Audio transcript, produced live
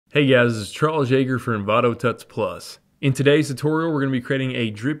Hey guys, this is Charles Yeager for Envato Tuts Plus. In today's tutorial, we're going to be creating a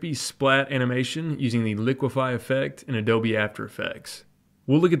drippy splat animation using the Liquify effect in Adobe After Effects.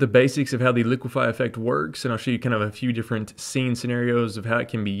 We'll look at the basics of how the Liquify effect works, and I'll show you kind of a few different scene scenarios of how it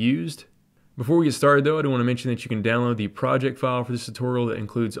can be used. Before we get started though, I do want to mention that you can download the project file for this tutorial that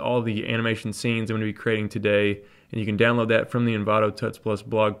includes all the animation scenes I'm going to be creating today, and you can download that from the Envato Tuts Plus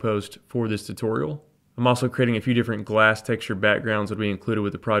blog post for this tutorial. I'm also creating a few different glass texture backgrounds that will be included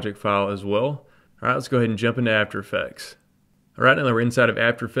with the project file as well. Alright, let's go ahead and jump into After Effects. Alright, now that we're inside of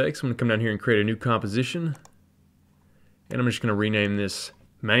After Effects, I'm going to come down here and create a new composition. And I'm just going to rename this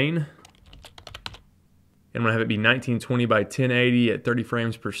Main. And I'm going to have it be 1920 by 1080 at 30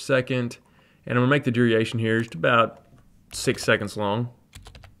 frames per second. And I'm going to make the duration here just about 6 seconds long.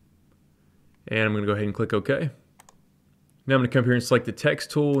 And I'm going to go ahead and click OK. Now I'm going to come here and select the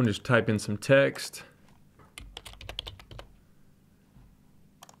text tool and just type in some text.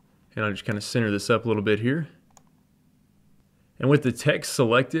 And I'll just kind of center this up a little bit here. And with the text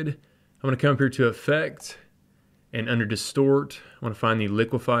selected, I'm going to come up here to Effect, and under Distort, I want to find the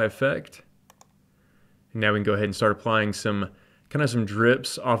Liquify effect. And now we can go ahead and start applying some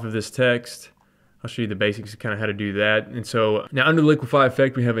drips off of this text. I'll show you the basics of kind of how to do that. And so now under the Liquify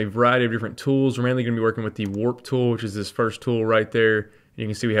effect, we have a variety of different tools. We're mainly going to be working with the Warp tool, which is this first tool right there. And you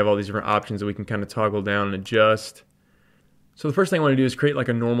can see we have all these different options that we can kind of toggle down and adjust. So the first thing I want to do is create like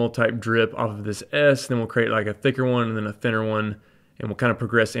a normal type drip off of this S, then we'll create like a thicker one and then a thinner one, and we'll kind of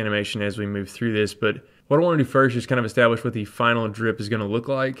progress animation as we move through this. But what I want to do first is kind of establish what the final drip is going to look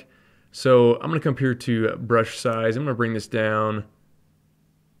like. So I'm going to come here to brush size. I'm going to bring this down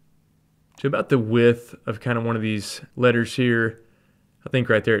to about the width of kind of one of these letters here. I think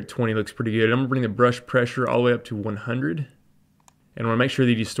right there at 20 looks pretty good. I'm going to bring the brush pressure all the way up to 100. And I want to make sure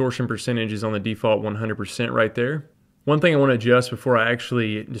the distortion percentage is on the default 100% right there. One thing I want to adjust before I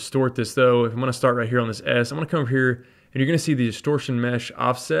actually distort this though, if I'm going to start right here on this S, I'm going to come over here and you're going to see the distortion mesh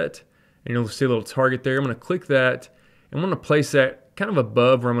offset, and you'll see a little target there. I'm going to click that, and I'm going to place that kind of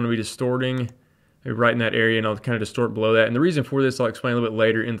above where I'm going to be distorting, maybe right in that area, and I'll kind of distort below that. And the reason for this I'll explain a little bit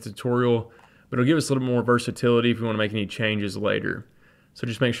later in the tutorial, but it'll give us a little bit more versatility if we want to make any changes later. So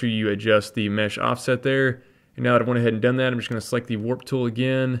just make sure you adjust the mesh offset there. And now that I've went ahead and done that, I'm just going to select the Warp tool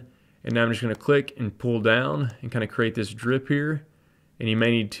again. And now I'm just going to click and pull down and kind of create this drip here. And you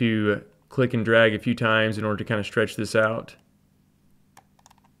may need to click and drag a few times in order to kind of stretch this out.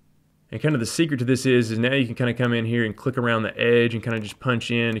 And kind of the secret to this is now you can kind of come in here and click around the edge and kind of just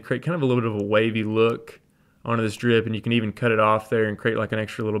punch in to create kind of a little bit of a wavy look onto this drip. And you can even cut it off there and create like an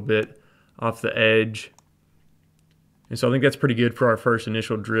extra little bit off the edge. And so I think that's pretty good for our first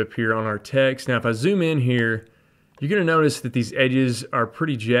initial drip here on our text. Now if I zoom in here, you're going to notice that these edges are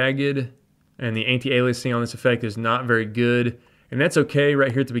pretty jagged and the anti-aliasing on this effect is not very good. And that's okay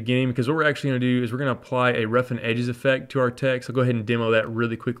right here at the beginning, because what we're actually going to do is we're going to apply a roughen edges effect to our text. I'll go ahead and demo that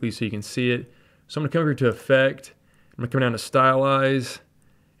really quickly so you can see it. So I'm going to come over here to Effect, I'm going to come down to Stylize,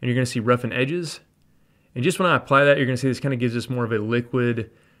 and you're going to see roughen edges. And just when I apply that, you're going to see this kind of gives us more of a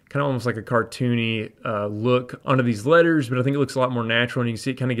liquid, kind of almost like a cartoony look onto these letters, but I think it looks a lot more natural, and you can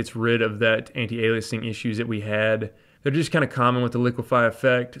see it kind of gets rid of that anti-aliasing issues that we had. They're just kind of common with the Liquify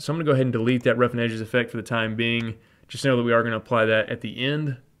effect. So I'm going to go ahead and delete that roughen edges effect for the time being. Just know that we are going to apply that at the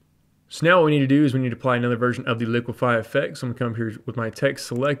end. So now what we need to do is we need to apply another version of the Liquify effect. So I'm going to come here with my text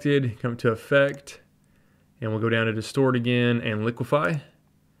selected, come to Effect, and we'll go down to Distort again and Liquify.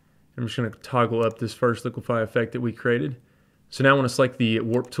 I'm just going to toggle up this first Liquify effect that we created. So now I want to select the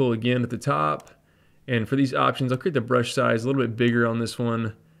Warp tool again at the top. And for these options, I'll create the brush size a little bit bigger on this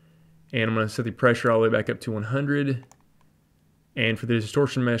one. And I'm going to set the pressure all the way back up to 100. And for the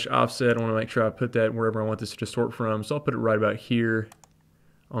distortion mesh offset, I want to make sure I put that wherever I want this to distort from. So I'll put it right about here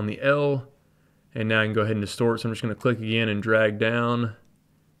on the L. And now I can go ahead and distort. So I'm just going to click again and drag down.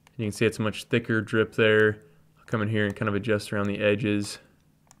 You can see it's a much thicker drip there. I'll come in here and kind of adjust around the edges.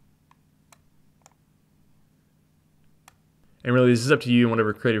 And really, this is up to you and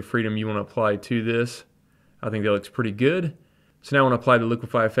whatever creative freedom you want to apply to this. I think that looks pretty good. So now I want to apply the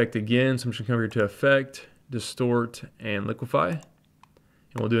Liquify effect again. So I'm just going to come here to Effect, Distort, and Liquify.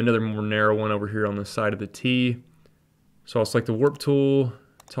 And we'll do another more narrow one over here on the side of the T. So I'll select the Warp tool,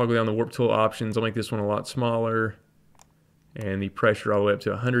 toggle down the Warp tool options. I'll make this one a lot smaller. And the pressure all the way up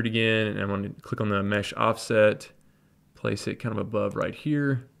to 100 again. And I'm going to click on the mesh offset, place it kind of above right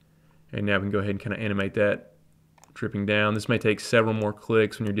here. And now we can go ahead and kind of animate that dripping down. This may take several more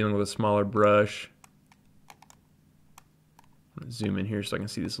clicks when you're dealing with a smaller brush. I'm going to zoom in here so I can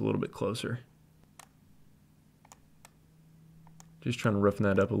see this a little bit closer. Just trying to roughen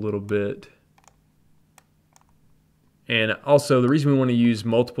that up a little bit. And also the reason we want to use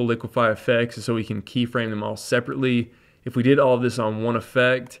multiple Liquify effects is so we can keyframe them all separately. If we did all of this on one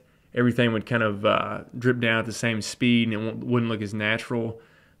effect, everything would kind of drip down at the same speed and it wouldn't look as natural.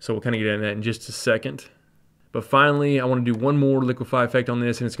 So we'll kind of get into that in just a second. But finally, I want to do one more Liquify effect on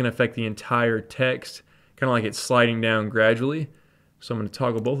this, and it's going to affect the entire text, kind of like it's sliding down gradually. So I'm going to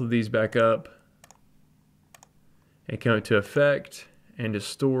toggle both of these back up and come to Effect and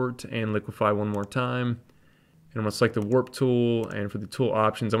Distort and Liquify one more time. And I'm going to select the Warp tool, and for the tool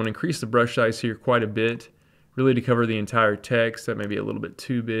options, I'm going to increase the brush size here quite a bit, really to cover the entire text. That may be a little bit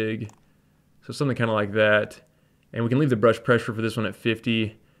too big. So something kind of like that. And we can leave the brush pressure for this one at 50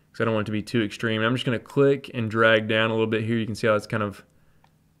 because I don't want it to be too extreme. And I'm just going to click and drag down a little bit here. You can see how it's kind of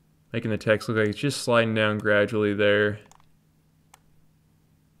making the text look like it's just sliding down gradually there.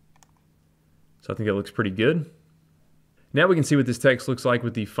 So I think that looks pretty good. Now we can see what this text looks like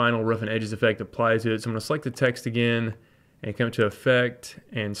with the final rough and edges effect applied to it. So I'm going to select the text again and come to Effect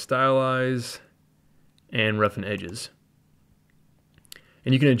and Stylize and Rough and Edges.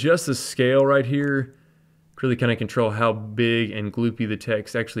 And you can adjust the scale right here to really kind of control how big and gloopy the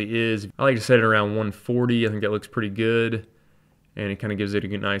text actually is. I like to set it around 140. I think that looks pretty good. And it kind of gives it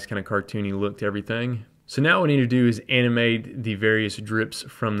a nice kind of cartoony look to everything. So now what we need to do is animate the various drips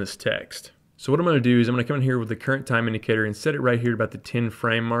from this text. So what I'm going to do is I'm going to come in here with the current time indicator and set it right here at about the 10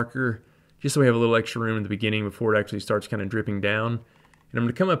 frame marker, just so we have a little extra room at the beginning before it actually starts kind of dripping down. And I'm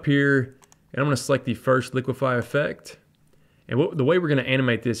going to come up here and I'm going to select the first Liquify effect. And the way we're going to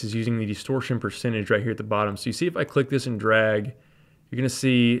animate this is using the distortion percentage right here at the bottom. So you see if I click this and drag, you're going to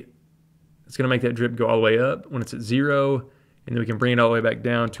see it's going to make that drip go all the way up when it's at 0, and then we can bring it all the way back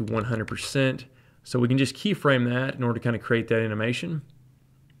down to 100%. So we can just keyframe that in order to kind of create that animation.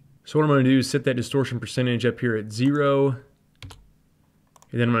 So what I'm going to do is set that distortion percentage up here at 0. And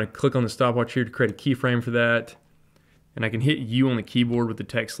then I'm going to click on the stopwatch here to create a keyframe for that. And I can hit U on the keyboard with the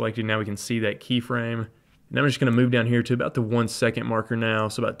text selected. Now we can see that keyframe. And I'm just going to move down here to about the 1 second marker now,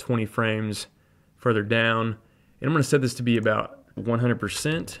 so about 20 frames further down. And I'm going to set this to be about 100%.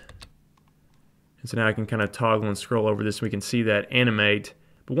 And so now I can kind of toggle and scroll over this and we can see that animate.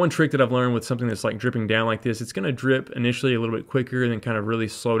 But one trick that I've learned with something that's like dripping down like this, it's going to drip initially a little bit quicker and then kind of really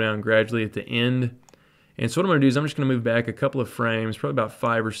slow down gradually at the end. And so what I'm going to do is I'm just going to move back a couple of frames, probably about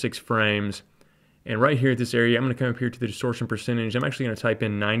 5 or 6 frames. And right here at this area, I'm going to come up here to the distortion percentage. I'm actually going to type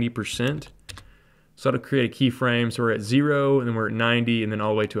in 90%. So that'll create a keyframe. So we're at 0, and then we're at 90, and then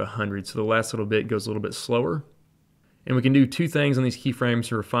all the way to 100. So the last little bit goes a little bit slower. And we can do 2 things on these keyframes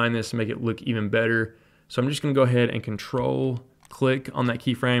to refine this and make it look even better. So I'm just going to go ahead and Control-click on that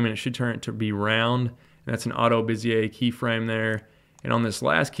keyframe, and it should turn it to be round. And that's an Auto Bezier keyframe there. And on this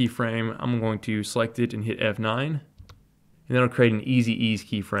last keyframe, I'm going to select it and hit F9. And that'll create an Easy Ease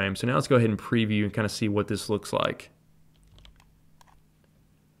keyframe. So now let's go ahead and preview and kind of see what this looks like.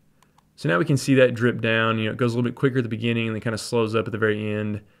 So now we can see that drip down. You know, it goes a little bit quicker at the beginning and then kind of slows up at the very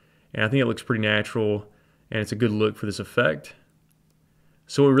end. And I think it looks pretty natural and it's a good look for this effect.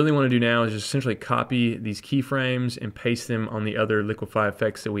 So what we really want to do now is just essentially copy these keyframes and paste them on the other Liquify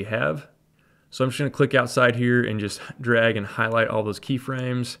effects that we have. So I'm just going to click outside here and just drag and highlight all those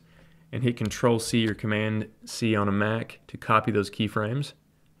keyframes and hit Control-C or Command-C on a Mac to copy those keyframes.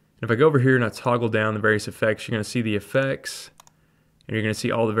 And if I go over here and I toggle down the various effects, you're going to see the effects, and you're going to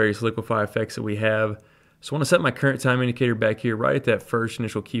see all the various Liquify effects that we have. So I want to set my current time indicator back here right at that first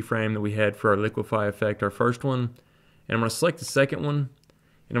initial keyframe that we had for our Liquify effect, our first one. And I'm going to select the second one,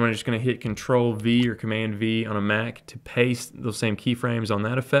 and I'm just going to hit Control-V or Command-V on a Mac to paste those same keyframes on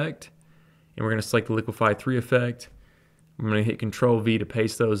that effect. And we're going to select the Liquify 3 effect. I'm going to hit Control-V to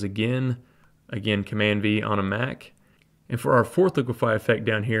paste those again. Again, Command-V on a Mac. And for our fourth Liquify effect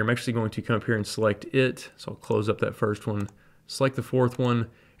down here, I'm actually going to come up here and select it. So I'll close up that first one, select the fourth one.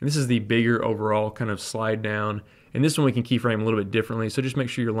 And this is the bigger overall kind of slide down. And this one we can keyframe a little bit differently. So just make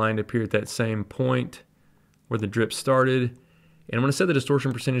sure you're lined up here at that same point where the drip started. And I'm going to set the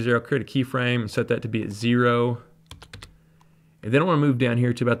distortion percentage there. I'll create a keyframe and set that to be at 0. And then I want to move down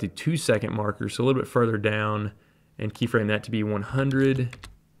here to about the 2 second marker, so a little bit further down, and keyframe that to be 100.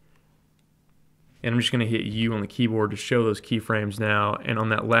 And I'm just going to hit U on the keyboard to show those keyframes now. And on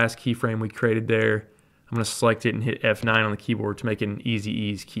that last keyframe we created there, I'm going to select it and hit F9 on the keyboard to make it an Easy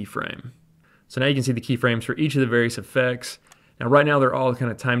Ease keyframe. So now you can see the keyframes for each of the various effects. Now right now they're all kind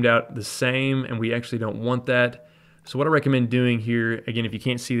of timed out the same, and we actually don't want that. So what I recommend doing here, again, if you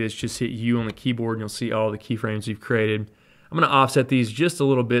can't see this, just hit U on the keyboard and you'll see all the keyframes you've created. I'm going to offset these just a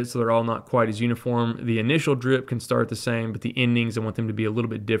little bit so they're all not quite as uniform. The initial drip can start the same, but the endings, I want them to be a little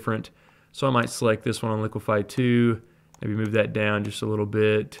bit different. So I might select this one on Liquify 2, maybe move that down just a little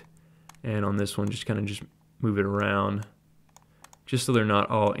bit. And on this one, just kind of just move it around just so they're not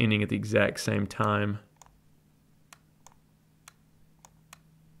all ending at the exact same time.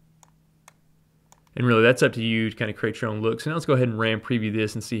 And really, that's up to you to kind of create your own look. So now let's go ahead and RAM preview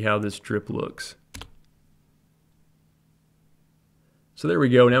this and see how this drip looks. So there we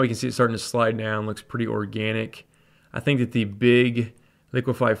go. Now we can see it starting to slide down. Looks pretty organic. I think that the big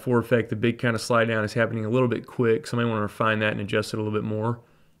Liquify 4 effect, the big kind of slide down, is happening a little bit quick. So I might want to refine that and adjust it a little bit more.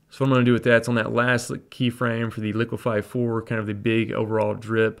 So what I'm going to do with that is on that last keyframe for the Liquify 4, kind of the big overall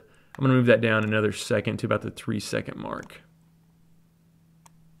drip, I'm going to move that down another second to about the 3-second mark.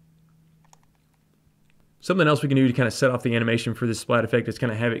 Something else we can do to kind of set off the animation for this splat effect is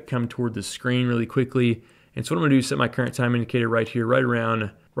kind of have it come toward the screen really quickly. And so what I'm going to do is set my current time indicator right here, right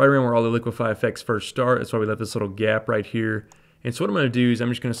around where all the Liquify effects first start. That's why we left this little gap right here. And so what I'm going to do is I'm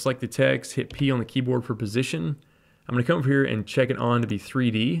just going to select the text, hit P on the keyboard for position. I'm going to come over here and check it on to be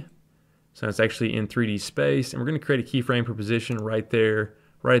 3D. So it's actually in 3D space. And we're going to create a keyframe for position right there,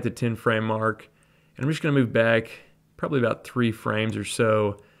 right at the 10 frame mark. And I'm just going to move back probably about 3 frames or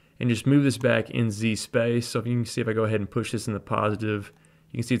so and just move this back in Z space. So if you can see, if I go ahead and push this in the positive,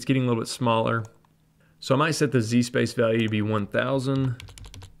 you can see it's getting a little bit smaller. So I might set the Z space value to be 1000.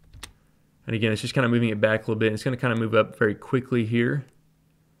 And again, it's just kind of moving it back a little bit. It's going to kind of move up very quickly here.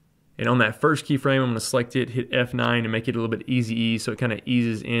 And on that first keyframe, I'm going to select it, hit F9 to make it a little bit easy ease, so it kind of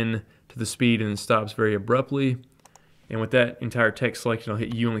eases in to the speed and then stops very abruptly. And with that entire text selected, I'll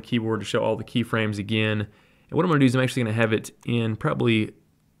hit U on the keyboard to show all the keyframes again. And what I'm going to do is I'm actually going to have it in probably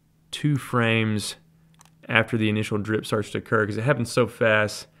 2 frames after the initial drip starts to occur, because it happens so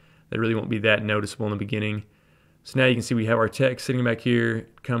fast that it really won't be that noticeable in the beginning. So now you can see we have our text sitting back here,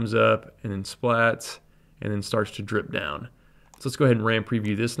 it comes up and then splats and then starts to drip down. So let's go ahead and RAM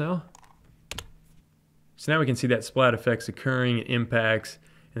preview this now. So now we can see that splat effects occurring, it impacts,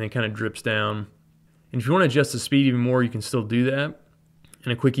 and then kind of drips down. And if you want to adjust the speed even more, you can still do that.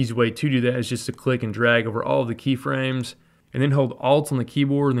 And a quick easy way to do that is just to click and drag over all of the keyframes, and then hold Alt on the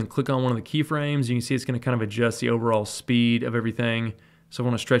keyboard and then click on one of the keyframes. You can see it's going to kind of adjust the overall speed of everything. So if I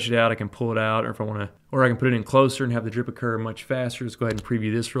want to stretch it out, I can pull it out, or if I want to, or I can put it in closer and have the drip occur much faster. Let's go ahead and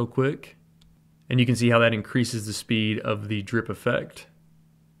preview this real quick. And you can see how that increases the speed of the drip effect.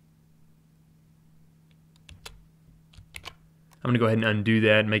 I'm going to go ahead and undo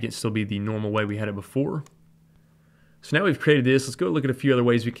that and make it still be the normal way we had it before. So now we've created this, let's go look at a few other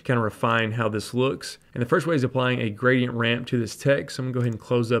ways we can kind of refine how this looks. And the first way is applying a gradient ramp to this text. So I'm going to go ahead and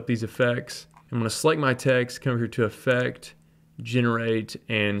close up these effects. I'm going to select my text, come over here to Effect, Generate,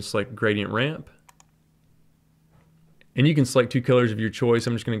 and select Gradient Ramp. And you can select 2 colors of your choice.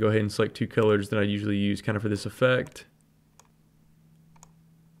 I'm just going to go ahead and select 2 colors that I usually use kind of for this effect.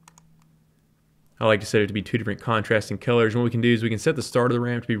 I like to set it to be 2 different contrasting colors. And what we can do is we can set the start of the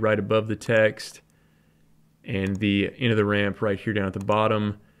ramp to be right above the text and the end of the ramp right here down at the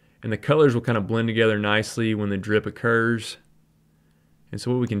bottom. And the colors will kind of blend together nicely when the drip occurs. And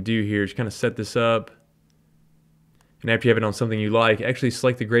so what we can do here is kind of set this up. And after you have it on something you like, actually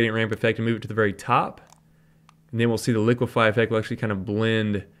select the gradient ramp effect and move it to the very top. And then we'll see the Liquify effect will actually kind of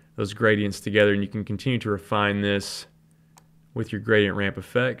blend those gradients together, and you can continue to refine this with your gradient ramp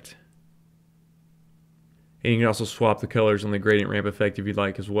effect. And you can also swap the colors on the gradient ramp effect if you'd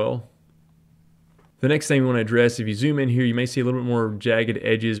like as well. The next thing we want to address, if you zoom in here, you may see a little bit more jagged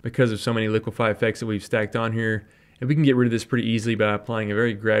edges because of so many Liquify effects that we've stacked on here. And we can get rid of this pretty easily by applying a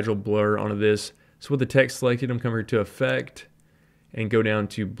very gradual blur onto this. So with the text selected, I'm coming here to Effect and go down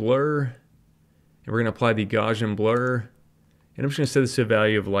to Blur. And we're going to apply the Gaussian blur. And I'm just going to set this to a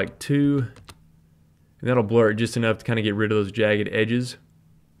value of like 2. And that'll blur it just enough to kind of get rid of those jagged edges.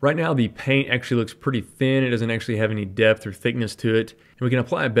 Right now the paint actually looks pretty thin. It doesn't actually have any depth or thickness to it. And we can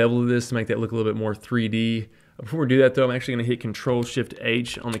apply a bevel to this to make that look a little bit more 3D. Before we do that though, I'm actually going to hit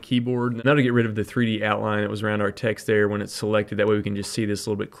Control-Shift-H on the keyboard. And that'll get rid of the 3D outline that was around our text there when it's selected. That way we can just see this a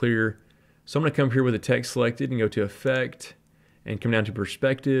little bit clearer. So I'm going to come here with the text selected and go to Effect and come down to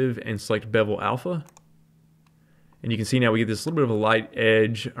Perspective and select Bevel Alpha. And you can see now we get this little bit of a light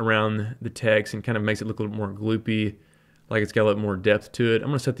edge around the text and kind of makes it look a little more gloopy, like it's got a little more depth to it. I'm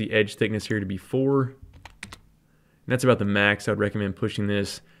going to set the edge thickness here to be 4. And that's about the max I'd recommend pushing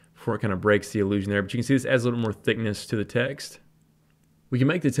this before it kind of breaks the illusion there. But you can see this adds a little more thickness to the text. We can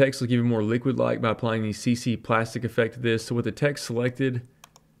make the text look even more liquid-like by applying the CC plastic effect to this. So with the text selected,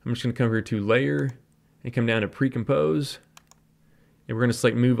 I'm just going to come here to Layer and come down to Pre-Compose. And we're going to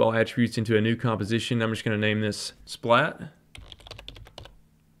select Move All Attributes into a new composition. I'm just going to name this Splat.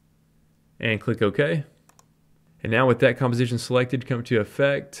 And click OK. And now with that composition selected, come to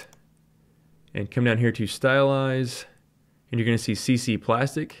Effect and come down here to Stylize. And you're going to see CC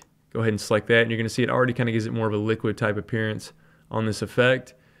Plastic. Go ahead and select that, and you're going to see it already kind of gives it more of a liquid type appearance on this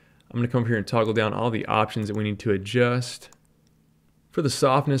effect. I'm going to come up here and toggle down all the options that we need to adjust. For the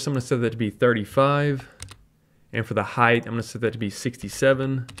softness, I'm going to set that to be 35. And for the height, I'm going to set that to be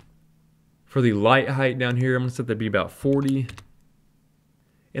 67. For the light height down here, I'm going to set that to be about 40.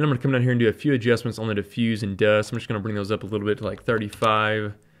 And I'm going to come down here and do a few adjustments on the diffuse and dust. I'm just going to bring those up a little bit to like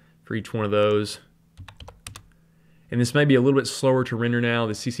 35 for each one of those. And this may be a little bit slower to render now.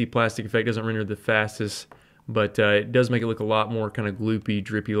 The CC plastic effect doesn't render the fastest, but it does make it look a lot more kind of gloopy,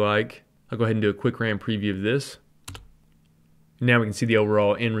 drippy-like. I'll go ahead and do a quick RAM preview of this. Now we can see the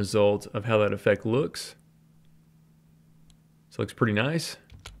overall end result of how that effect looks. So it looks pretty nice.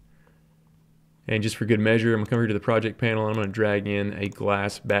 And just for good measure, I'm going to come here to the project panel and I'm going to drag in a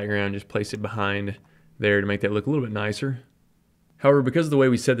glass background, just place it behind there to make that look a little bit nicer. However, because of the way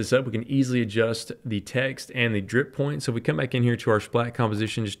we set this up, we can easily adjust the text and the drip point. So if we come back in here to our splat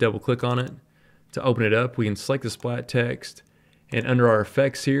composition, just double click on it. To open it up, we can select the splat text, and under our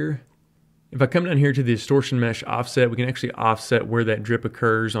effects here, if I come down here to the distortion mesh offset, we can actually offset where that drip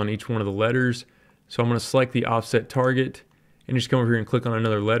occurs on each one of the letters. So I'm going to select the offset target and just come over here and click on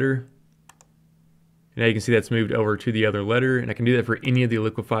another letter. And now you can see that's moved over to the other letter, and I can do that for any of the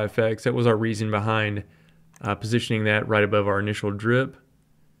Liquify effects. That was our reason behind positioning that right above our initial drip.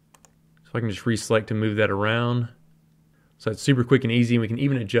 So I can just reselect to move that around. So that's super quick and easy, and we can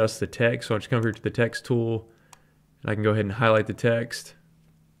even adjust the text. So I'll just come here to the text tool, and I can go ahead and highlight the text,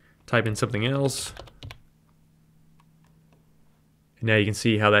 type in something else, and now you can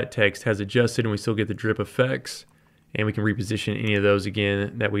see how that text has adjusted and we still get the drip effects, and we can reposition any of those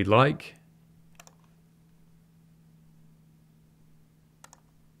again that we'd like.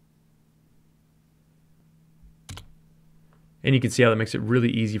 And you can see how that makes it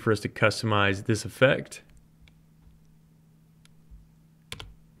really easy for us to customize this effect.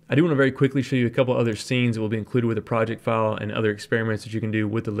 I do want to very quickly show you a couple other scenes that will be included with the project file and other experiments that you can do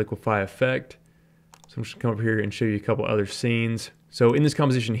with the Liquify effect. So I'm just going to come over here and show you a couple other scenes. So in this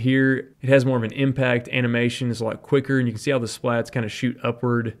composition here, it has more of an impact animation. It's a lot quicker, and you can see how the splats kind of shoot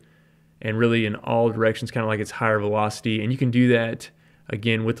upward and really in all directions, kind of like it's higher velocity. And you can do that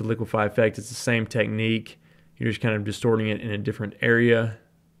again with the Liquify effect. It's the same technique. You're just kind of distorting it in a different area,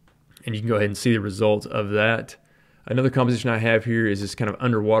 and you can go ahead and see the result of that. Another composition I have here is this kind of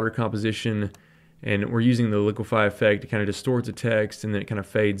underwater composition, and we're using the Liquify effect to kind of distort the text, and then it kind of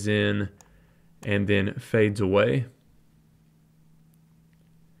fades in and then fades away.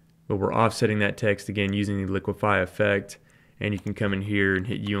 But we're offsetting that text again using the Liquify effect, and you can come in here and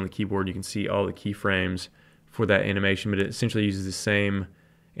hit U on the keyboard. You can see all the keyframes for that animation, but it essentially uses the same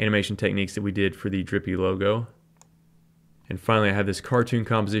animation techniques that we did for the drippy logo. And finally, I have this cartoon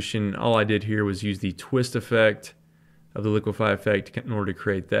composition. All I did here was use the twist effect of the Liquify effect in order to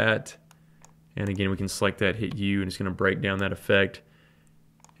create that. And again, we can select that, hit U, and it's going to break down that effect.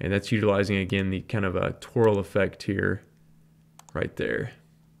 And that's utilizing, again, the kind of a twirl effect here, right there.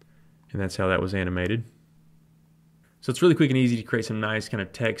 And that's how that was animated. So it's really quick and easy to create some nice kind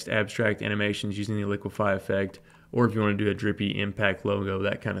of text abstract animations using the Liquify effect, or if you want to do a drippy impact logo,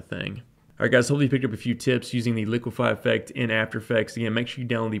 that kind of thing. Alright guys, hopefully you picked up a few tips using the Liquify effect in After Effects. Again, make sure you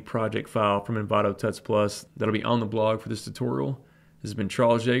download the project file from Envato Tuts Plus. That'll be on the blog for this tutorial. This has been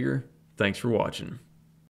Charles Jaeger. Thanks for watching.